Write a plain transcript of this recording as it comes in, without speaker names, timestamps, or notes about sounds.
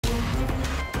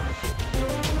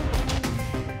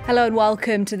Hello and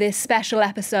welcome to this special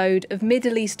episode of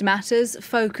Middle East Matters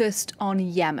focused on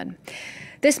Yemen.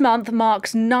 This month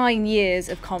marks 9 years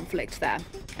of conflict there.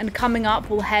 And coming up,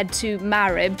 we'll head to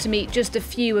Marib to meet just a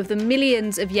few of the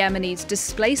millions of Yemenis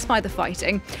displaced by the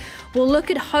fighting. We'll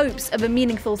look at hopes of a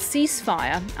meaningful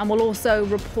ceasefire, and we'll also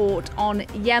report on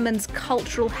Yemen's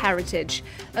cultural heritage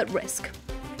at risk.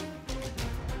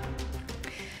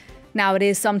 Now, it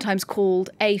is sometimes called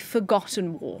a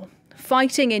forgotten war.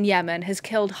 Fighting in Yemen has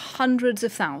killed hundreds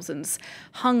of thousands.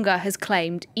 Hunger has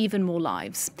claimed even more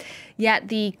lives. Yet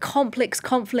the complex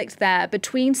conflict there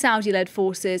between Saudi-led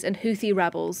forces and Houthi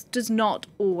rebels does not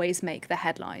always make the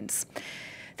headlines.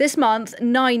 This month,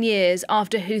 9 years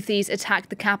after Houthis attacked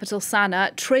the capital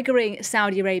Sanaa, triggering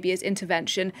Saudi Arabia's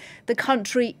intervention, the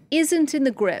country isn't in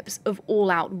the grips of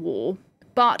all-out war,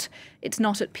 but it's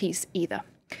not at peace either.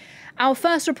 Our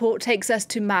first report takes us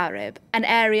to Marib, an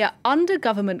area under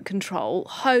government control,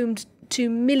 home to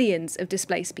millions of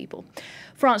displaced people.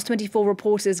 France 24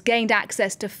 reporters gained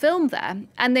access to film there,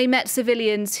 and they met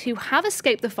civilians who have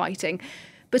escaped the fighting,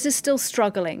 but are still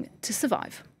struggling to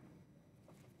survive.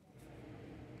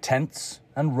 Tents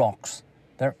and rocks,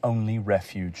 their only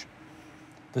refuge.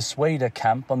 The Sweda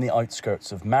camp on the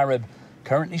outskirts of Marib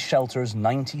currently shelters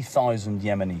 90,000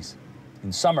 Yemenis.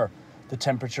 In summer, the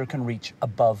temperature can reach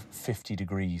above 50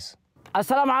 degrees.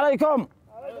 Assalamu alaikum.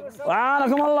 Wa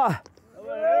alaikum Allah.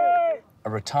 A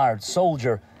retired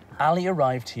soldier, Ali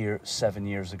arrived here 7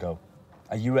 years ago.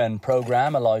 A UN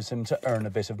programme allows him to earn a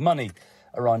bit of money,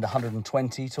 around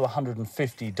 $120 to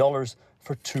 $150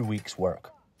 for 2 weeks'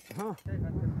 work.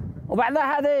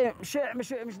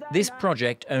 This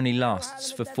project only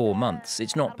lasts for 4 months.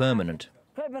 It's not permanent.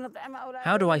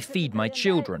 How do I feed my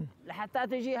children?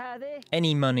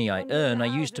 Any money I earn, I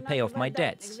use to pay off my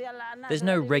debts. There's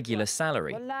no regular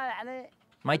salary.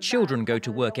 My children go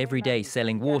to work every day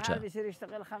selling water.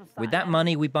 With that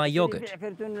money, we buy yogurt.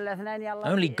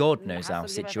 Only God knows our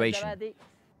situation.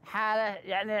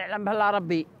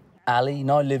 Ali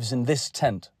now lives in this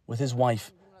tent with his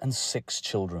wife and 6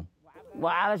 children.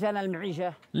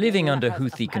 Living under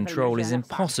Houthi control is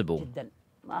impossible.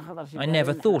 I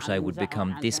never thought I would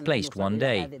become displaced one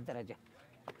day.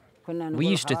 We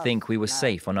used to think we were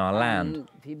safe on our land,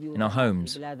 in our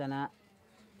homes.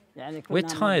 We're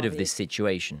tired of this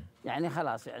situation.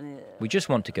 We just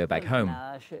want to go back home.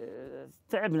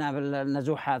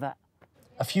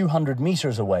 A few hundred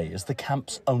metres away is the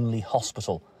camp's only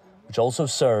hospital, which also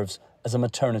serves as a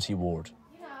maternity ward.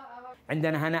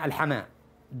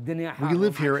 We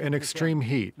live here in extreme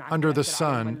heat, under the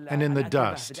sun and in the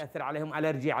dust.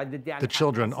 The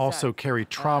children also carry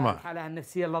trauma.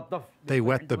 They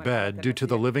wet the bed due to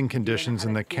the living conditions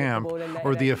in the camp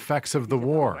or the effects of the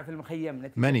war.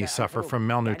 Many suffer from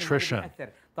malnutrition.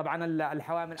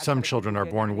 Some children are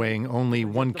born weighing only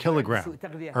 1 kilogram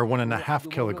or 1.5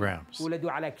 kilograms.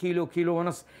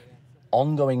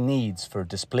 Ongoing needs for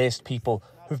displaced people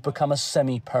who've become a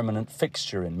semi-permanent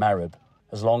fixture in Marib.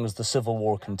 As long as the civil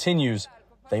war continues,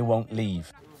 they won't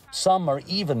leave. Some are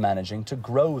even managing to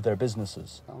grow their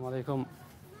businesses.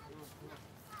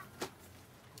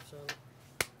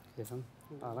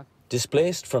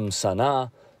 Displaced from Sanaa,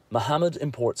 Mohammed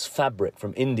imports fabric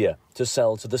from India to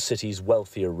sell to the city's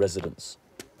wealthier residents.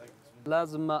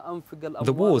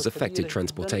 The war's affected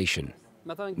transportation.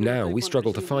 Now we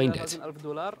struggle to find it.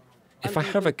 If I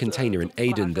have a container in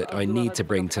Aden that I need to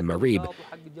bring to Marib,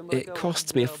 it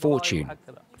costs me a fortune.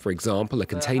 For example, a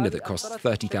container that costs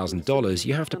 $30,000,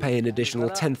 you have to pay an additional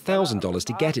 $10,000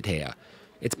 to get it here.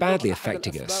 It's badly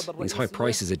affecting us. These high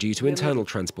prices are due to internal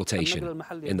transportation.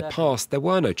 In the past, there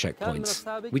were no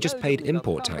checkpoints. We just paid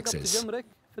import taxes.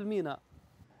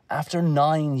 After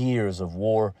 9 years of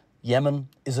war, Yemen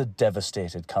is a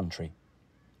devastated country.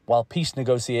 While peace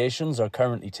negotiations are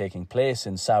currently taking place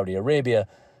in Saudi Arabia,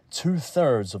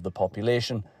 2/3 of the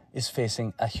population is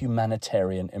facing a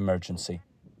humanitarian emergency.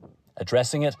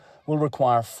 Addressing it will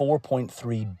require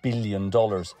 $4.3 billion,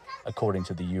 according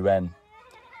to the UN.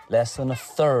 Less than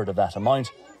 1/3 of that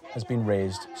amount has been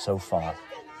raised so far.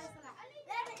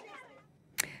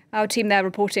 Our team there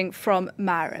reporting from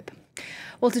Marib.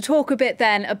 Well, to talk a bit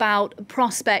then about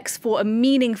prospects for a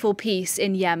meaningful peace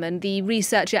in Yemen, the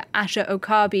researcher Asher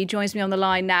Orkaby joins me on the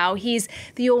line now. He's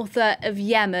the author of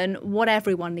Yemen, What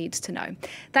Everyone Needs to Know.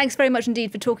 Thanks very much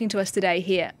indeed for talking to us today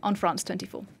here on France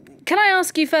 24. Can I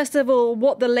ask you, first of all,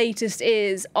 what the latest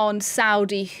is on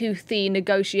Saudi-Houthi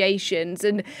negotiations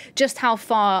and just how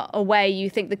far away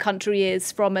you think the country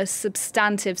is from a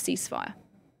substantive ceasefire?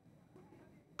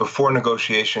 Before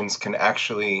negotiations can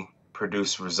actually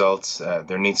produce results,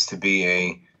 there needs to be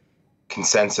a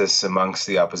consensus amongst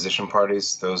the opposition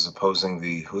parties, those opposing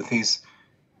the Houthis.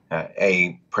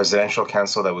 A presidential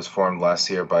council that was formed last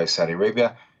year by Saudi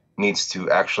Arabia needs to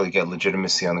actually get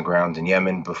legitimacy on the ground in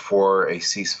Yemen before a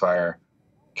ceasefire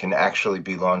can actually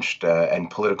be launched and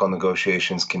political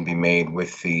negotiations can be made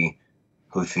with the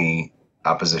Houthi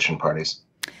opposition parties.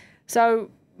 So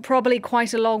probably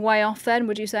quite a long way off then,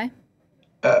 would you say?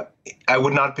 I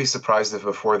would not be surprised if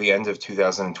before the end of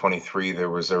 2023 there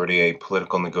was already a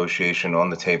political negotiation on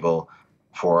the table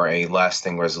for a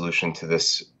lasting resolution to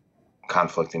this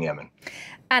conflict in Yemen.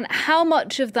 And how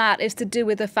much of that is to do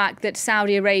with the fact that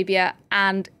Saudi Arabia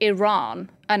and Iran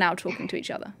are now talking to each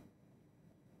other?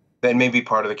 That may be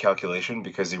part of the calculation,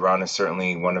 because Iran is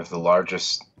certainly one of the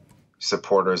largest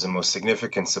supporters and most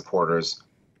significant supporters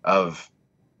of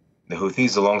the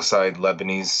Houthis alongside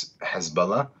Lebanese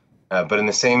Hezbollah. But in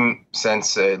the same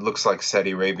sense, it looks like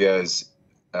Saudi Arabia is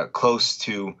close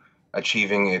to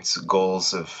achieving its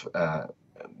goals of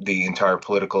the entire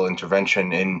political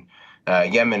intervention in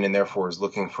Yemen, and therefore is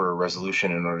looking for a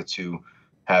resolution in order to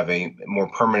have a more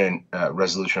permanent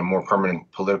resolution, a more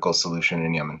permanent political solution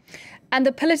in Yemen. And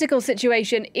the political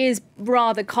situation is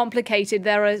rather complicated.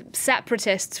 There are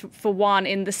separatists, for one,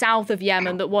 in the south of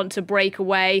Yemen that want to break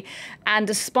away. And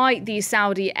despite these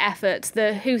Saudi efforts,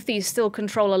 the Houthis still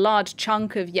control a large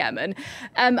chunk of Yemen.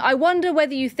 I wonder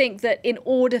whether you think that in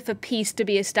order for peace to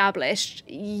be established,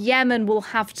 Yemen will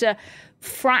have to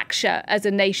fracture as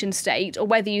a nation state, or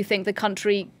whether you think the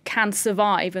country can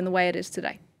survive in the way it is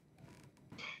today.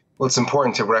 Well, it's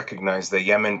important to recognize that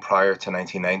Yemen prior to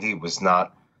 1990 was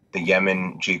not the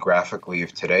Yemen geographically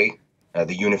of today.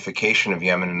 The unification of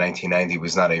Yemen in 1990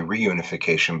 was not a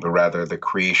reunification, but rather the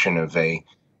creation of a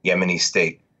Yemeni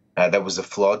state. That was a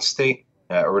flawed state,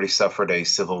 already suffered a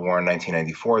civil war in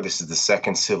 1994. This is the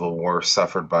second civil war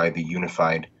suffered by the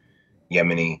unified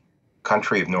Yemeni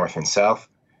country of North and South.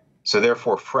 So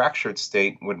therefore, fractured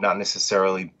state would not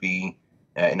necessarily be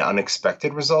an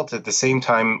unexpected result. At the same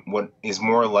time, what is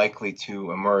more likely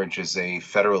to emerge is a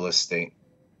federalist state,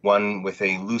 one with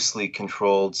a loosely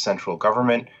controlled central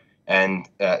government and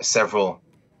several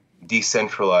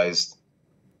decentralized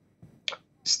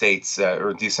states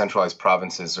or decentralized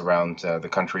provinces around the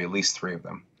country, at least 3 of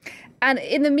them. And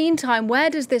in the meantime, where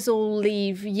does this all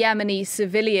leave Yemeni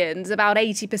civilians, about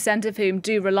 80% of whom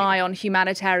do rely on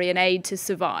humanitarian aid to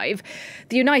survive?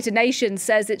 The United Nations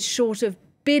says it's short of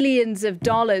billions of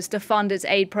dollars to fund its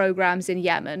aid programs in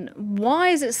Yemen. Why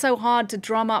is it so hard to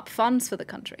drum up funds for the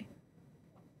country?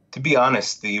 To be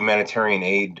honest, the humanitarian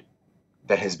aid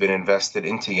that has been invested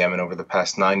into Yemen over the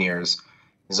past 9 years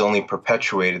has only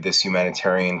perpetuated this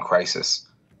humanitarian crisis.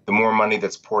 The more money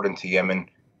that's poured into Yemen,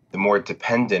 the more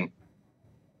dependent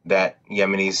that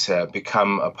Yemenis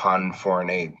become upon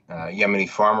foreign aid. Yemeni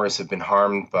farmers have been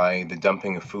harmed by the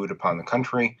dumping of food upon the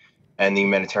country, and the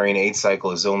humanitarian aid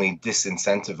cycle has only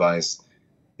disincentivized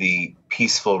the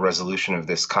peaceful resolution of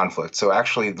this conflict. So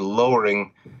actually, the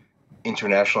lowering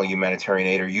international humanitarian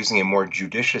aid or using it more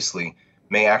judiciously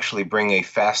may actually bring a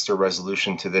faster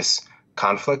resolution to this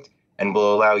conflict and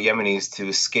will allow Yemenis to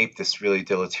escape this really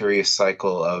deleterious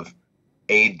cycle of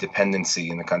aid dependency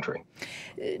in the country.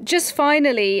 Just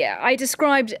finally, I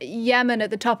described Yemen at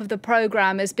the top of the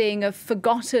programme as being a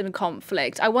forgotten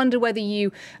conflict. I wonder whether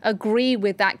you agree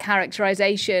with that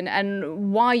characterisation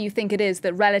and why you think it is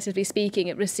that, relatively speaking,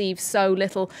 it receives so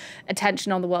little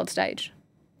attention on the world stage.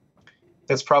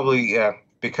 That's probably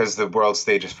because the world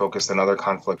stage is focused on other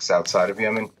conflicts outside of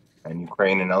Yemen and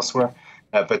Ukraine and elsewhere.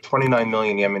 But 29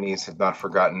 million Yemenis have not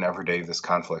forgotten every day of this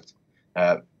conflict.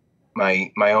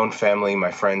 My own family,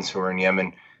 my friends who are in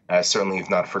Yemen, certainly have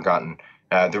not forgotten.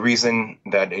 The reason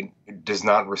that it does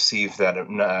not receive that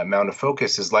amount of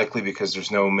focus is likely because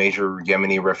there's no major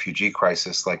Yemeni refugee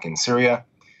crisis like in Syria.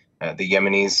 The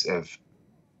Yemenis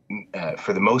have,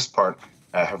 for the most part,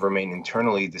 have remained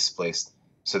internally displaced,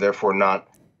 so therefore not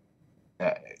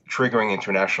triggering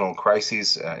international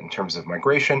crises in terms of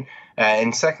migration.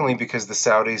 And secondly, because the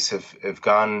Saudis have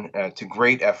gone to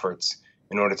great efforts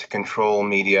in order to control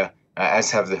media,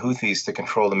 as have the Houthis, to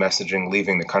control the messaging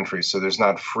leaving the country. So there's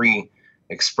not free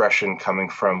expression coming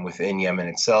from within Yemen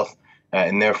itself,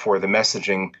 and therefore the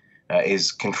messaging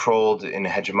is controlled in a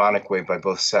hegemonic way by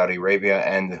both Saudi Arabia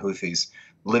and the Houthis,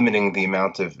 limiting the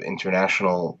amount of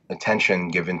international attention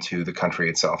given to the country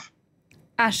itself.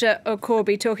 Asher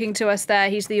Orkaby talking to us there.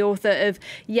 He's the author of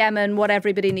Yemen, What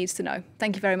Everybody Needs to Know.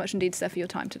 Thank you very much indeed, sir, for your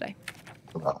time today.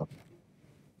 You're welcome.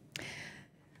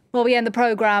 Well, we end the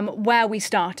programme where we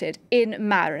started, in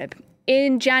Marib.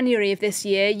 In January of this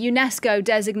year, UNESCO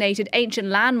designated ancient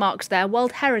landmarks there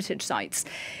World Heritage Sites.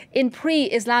 In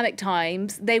pre-Islamic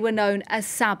times, they were known as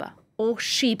Saba or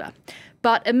Sheba.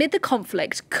 But amid the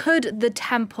conflict, could the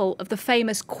temple of the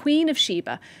famous Queen of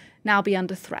Sheba now be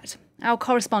under threat? Our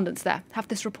correspondents there have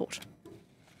this report.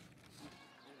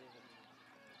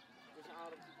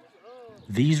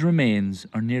 These remains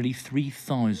are nearly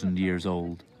 3,000 years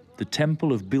old. The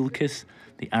Temple of Bilqis,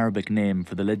 the Arabic name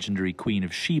for the legendary Queen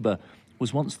of Sheba,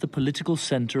 was once the political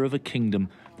centre of a kingdom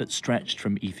that stretched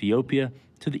from Ethiopia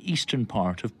to the eastern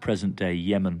part of present-day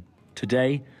Yemen.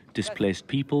 Today, displaced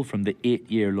people from the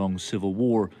 8-year-long civil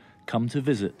war come to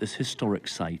visit this historic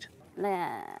site.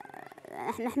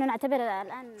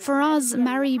 For us,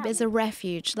 Marib is a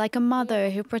refuge, like a mother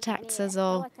who protects us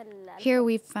all. Here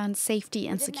we've found safety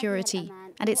and security,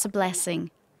 and it's a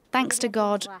blessing. Thanks to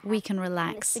God, we can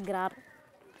relax.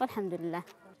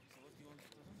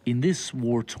 In this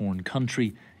war-torn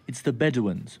country, it's the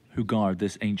Bedouins who guard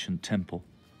this ancient temple.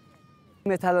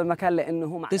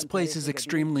 This place is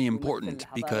extremely important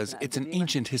because it's an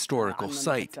ancient historical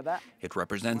site. It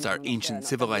represents our ancient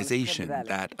civilization,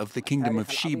 that of the Kingdom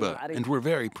of Sheba, and we're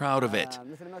very proud of it.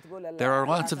 There are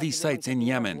lots of these sites in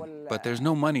Yemen, but there's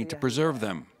no money to preserve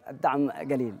them.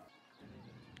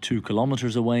 2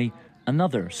 kilometers away,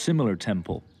 another similar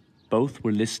temple. Both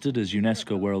were listed as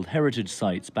UNESCO World Heritage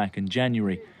Sites back in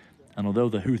January. And although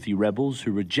the Houthi rebels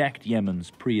who reject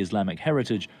Yemen's pre-Islamic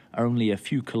heritage are only a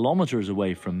few kilometers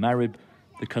away from Marib,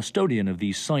 the custodian of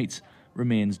these sites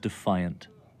remains defiant.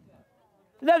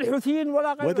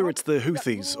 Whether it's the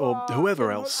Houthis or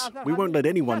whoever else, we won't let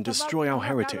anyone destroy our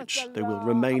heritage. They will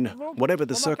remain, whatever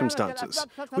the circumstances.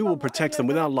 We will protect them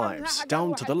with our lives,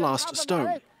 down to the last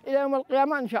stone.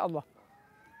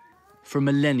 For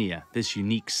millennia, this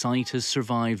unique site has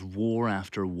survived war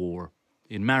after war.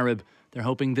 In Marib, they're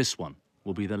hoping this one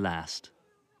will be the last.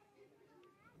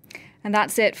 And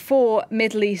that's it for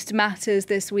Middle East Matters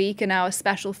this week and our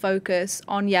special focus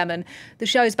on Yemen. The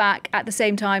show's back at the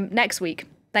same time next week.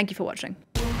 Thank you for watching.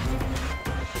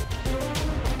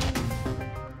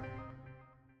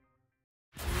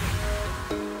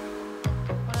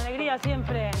 Con alegría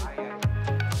siempre.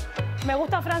 Me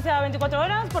gusta Francia 24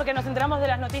 horas porque nos enteramos de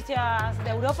las noticias de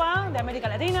Europa, de América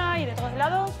Latina y de todos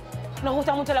lados. Nos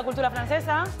gusta mucho la cultura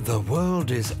francesa. The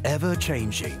world is ever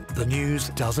changing. The news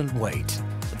doesn't wait.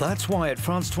 That's why at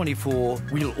France 24,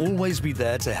 we'll always be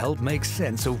there to help make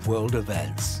sense of world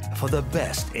events. For the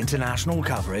best international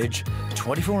coverage,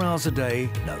 24 hours a day,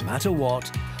 no matter what,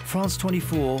 France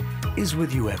 24 is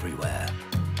with you everywhere,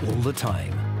 all the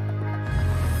time.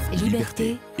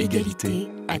 Liberté, égalité,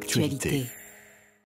 actualité.